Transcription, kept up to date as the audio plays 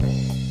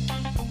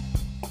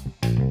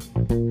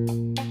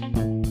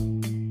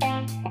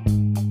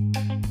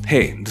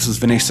Hey, this is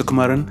Vinesh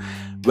Sukumaran.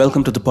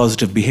 Welcome to the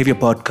Positive Behavior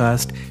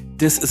Podcast.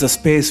 This is a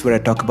space where I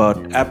talk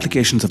about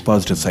applications of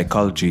positive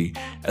psychology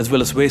as well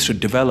as ways to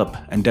develop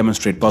and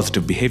demonstrate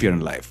positive behavior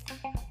in life.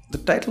 The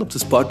title of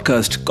this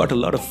podcast got a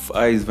lot of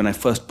eyes when I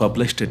first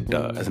published it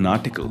as an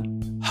article: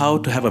 How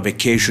to Have a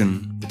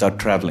Vacation Without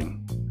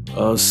Traveling.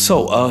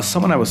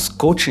 Someone I was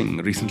coaching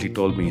recently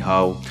told me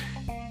how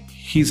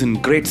he's in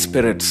great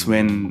spirits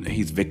when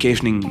he's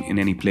vacationing in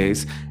any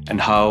place,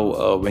 and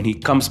how when he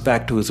comes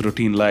back to his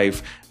routine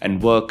life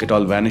and work, it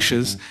all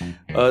vanishes.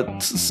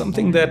 This is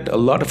something that a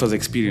lot of us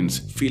experience,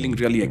 feeling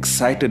really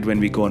excited when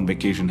we go on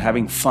vacation,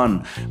 having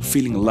fun,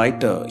 feeling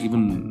lighter,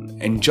 even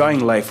enjoying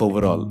life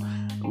overall,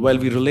 while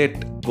we relate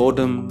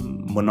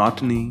boredom,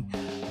 monotony,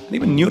 and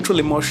even neutral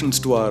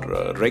emotions to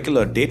our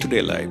regular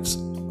day-to-day lives.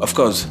 Of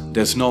course,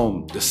 there's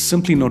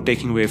simply no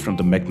taking away from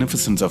the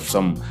magnificence of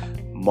some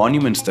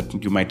monuments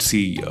that you might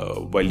see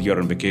while you're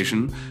on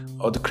vacation,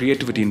 or the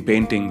creativity in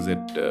paintings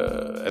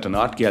at an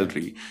art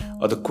gallery,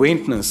 or the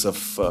quaintness of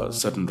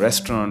certain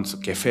restaurants or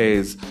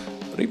cafes,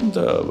 or even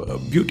the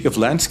beauty of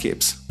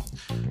landscapes.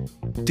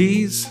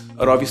 These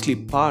are obviously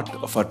part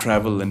of our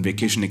travel and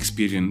vacation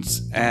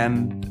experience,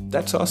 and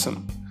that's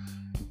awesome.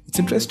 It's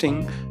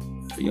interesting,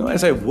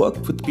 as I work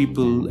with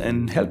people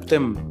and help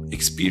them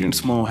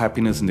experience more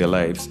happiness in their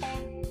lives,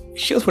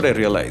 here's what I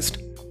realized.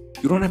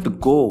 You don't have to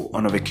go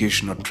on a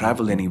vacation or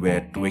travel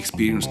anywhere to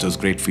experience those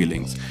great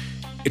feelings.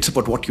 It's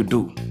about what you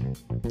do,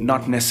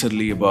 not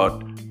necessarily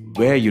about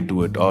where you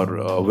do it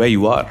or where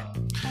you are.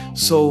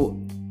 So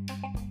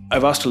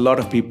I've asked a lot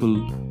of people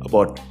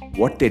about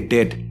what they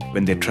did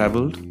when they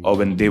traveled or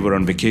when they were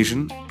on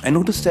vacation. I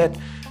noticed that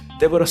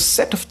there were a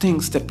set of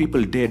things that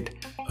people did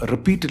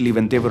repeatedly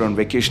when they were on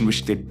vacation,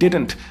 which they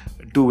didn't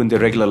do in their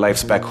regular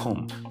lives back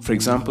home. For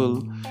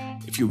example,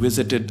 if you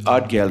visited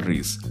art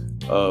galleries,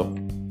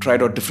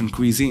 tried out different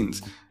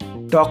cuisines,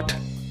 talked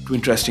to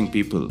interesting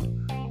people,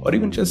 or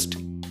even just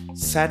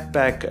sat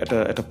back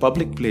at a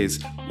public place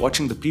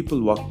watching the people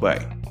walk by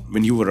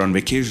when you were on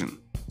vacation.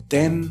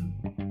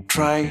 Then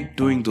try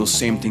doing those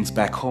same things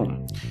back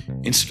home.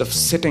 Instead of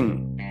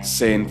sitting,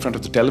 say, in front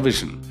of the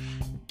television,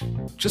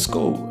 just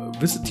go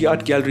visit the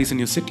art galleries in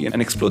your city and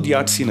explore the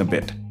art scene a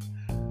bit.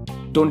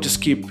 Don't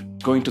just keep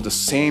going to the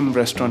same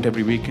restaurant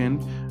every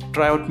weekend.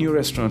 Try out new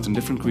restaurants and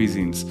different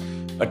cuisines.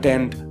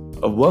 Attend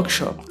a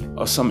workshop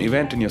or some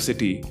event in your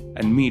city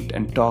and meet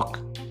and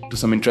talk to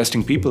some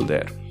interesting people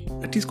there.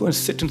 At least go and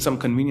sit in some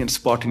convenient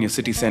spot in your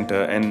city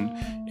center and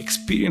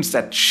experience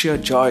that sheer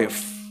joy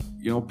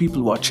of,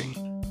 people watching.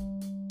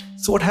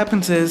 So what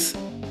happens is,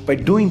 by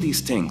doing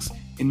these things,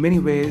 in many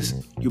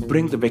ways, you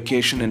bring the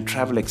vacation and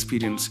travel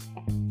experience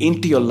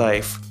into your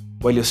life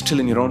while you're still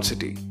in your own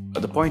city.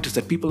 But the point is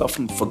that people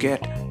often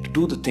forget to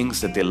do the things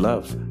that they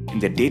love in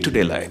their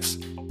day-to-day lives.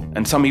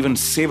 And some even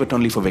save it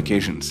only for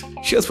vacations.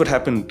 Here's what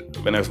happened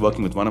when I was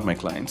working with one of my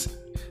clients.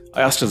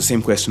 I asked her the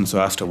same question, so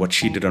I asked her what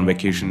she did on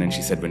vacation, and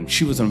she said when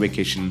she was on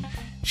vacation,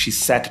 she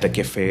sat at a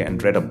cafe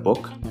and read a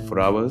book for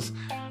hours.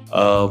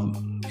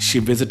 She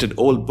visited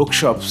old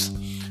bookshops.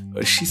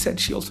 She said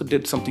she also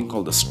did something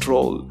called a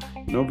stroll.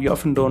 We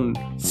often don't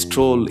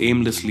stroll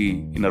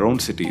aimlessly in our own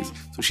cities.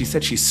 So she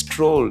said she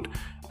strolled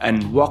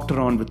and walked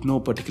around with no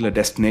particular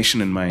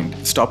destination in mind,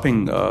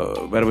 stopping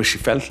wherever she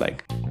felt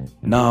like.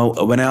 Now,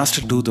 when I asked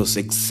her to do those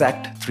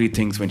exact 3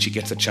 things when she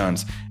gets a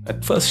chance,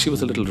 at first she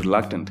was a little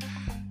reluctant.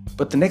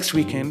 But the next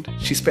weekend,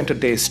 she spent a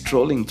day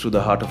strolling through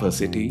the heart of her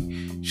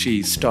city.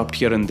 She stopped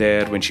here and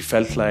there when she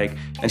felt like,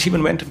 and she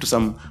even went into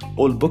some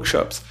old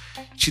bookshops.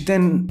 She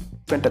then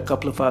spent a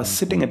couple of hours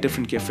sitting at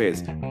different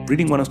cafes,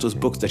 reading one of those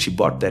books that she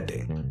bought that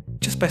day.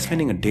 Just by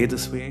spending a day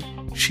this way,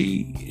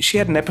 she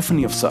had an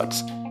epiphany of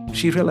sorts.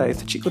 She realized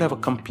that she could have a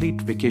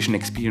complete vacation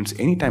experience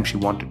anytime she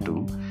wanted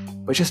to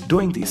by just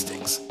doing these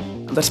things.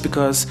 And that's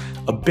because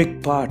a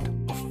big part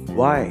of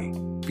why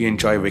we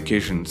enjoy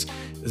vacations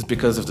is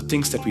because of the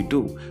things that we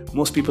do.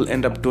 Most people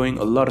end up doing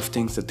a lot of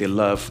things that they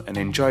love and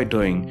enjoy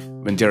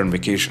doing when they're on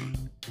vacation.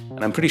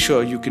 And I'm pretty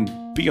sure you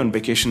can be on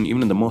vacation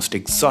even in the most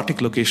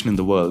exotic location in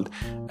the world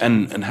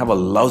and have a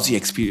lousy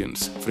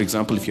experience. For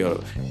example, if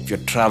you're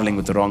traveling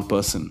with the wrong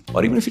person,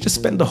 or even if you just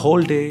spend the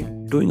whole day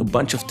doing a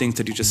bunch of things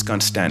that you just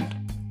can't stand.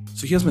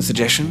 So here's my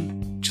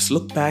suggestion. Just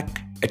look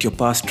back at your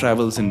past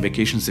travels and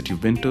vacations that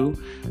you've been to.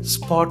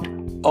 Spot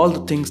all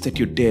the things that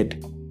you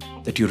did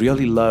that you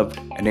really loved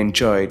and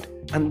enjoyed,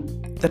 and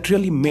that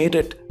really made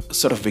it a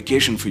sort of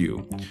vacation for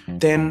you.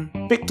 Then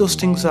pick those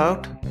things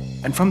out,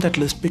 and from that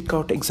list, pick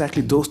out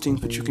exactly those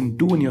things which you can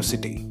do in your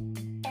city.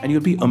 And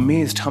you'll be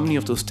amazed how many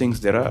of those things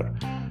there are.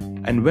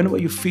 And whenever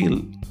you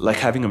feel like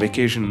having a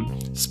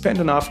vacation, spend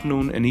an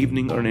afternoon, an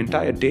evening, or an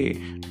entire day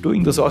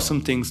doing those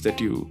awesome things that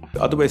you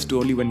otherwise do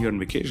only when you're on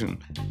vacation.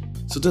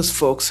 So this,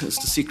 folks, is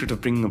the secret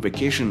of bringing a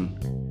vacation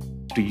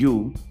to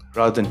you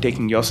rather than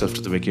taking yourself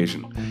to the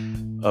vacation.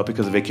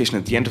 Because the vacation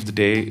at the end of the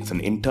day is an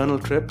internal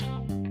trip.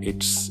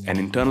 It's an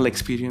internal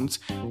experience.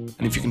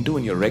 And if you can do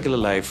in your regular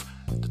life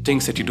the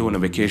things that you do on a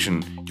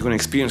vacation, you're going to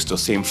experience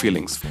those same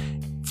feelings.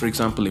 For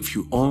example, if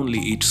you only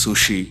eat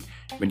sushi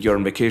when you're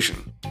on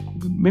vacation,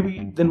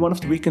 maybe then one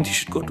of the weekends you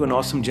should go to an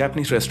awesome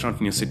Japanese restaurant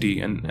in your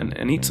city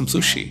and eat some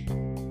sushi.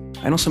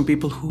 I know some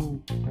people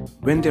who,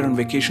 when they're on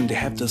vacation, they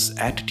have this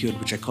attitude,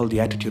 which I call the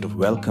attitude of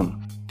welcome.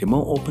 They're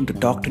more open to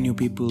talk to new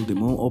people, they're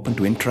more open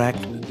to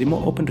interact, they're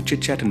more open to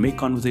chit-chat and make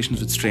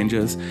conversations with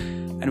strangers.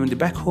 And when they're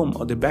back home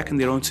or they're back in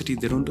their own city,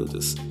 they don't do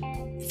this.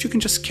 If you can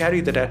just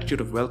carry that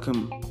attitude of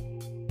welcome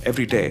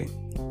every day,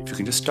 if you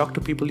can just talk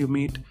to people you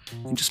meet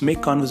and just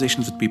make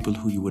conversations with people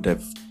who you would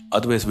have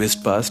otherwise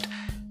whizzed past,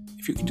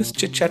 if you can just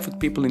chit-chat with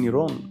people in your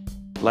own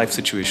life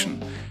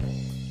situation,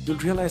 you'll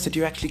realize that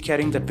you're actually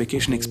carrying that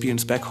vacation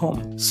experience back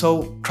home.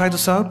 So try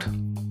this out.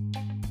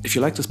 If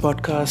you like this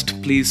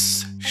podcast,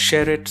 please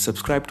share it,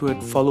 subscribe to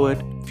it, follow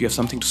it. If you have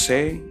something to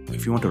say,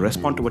 if you want to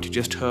respond to what you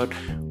just heard,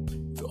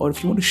 or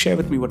if you want to share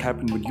with me what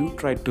happened when you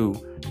tried to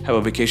have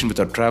a vacation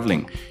without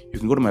traveling, you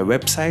can go to my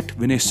website,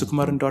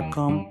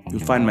 vineshsukumaran.com.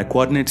 You'll find my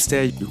coordinates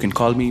there. You can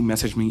call me,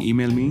 message me,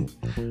 email me.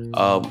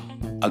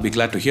 I'll be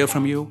glad to hear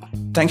from you.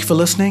 Thank you for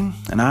listening,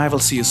 and I will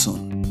see you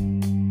soon.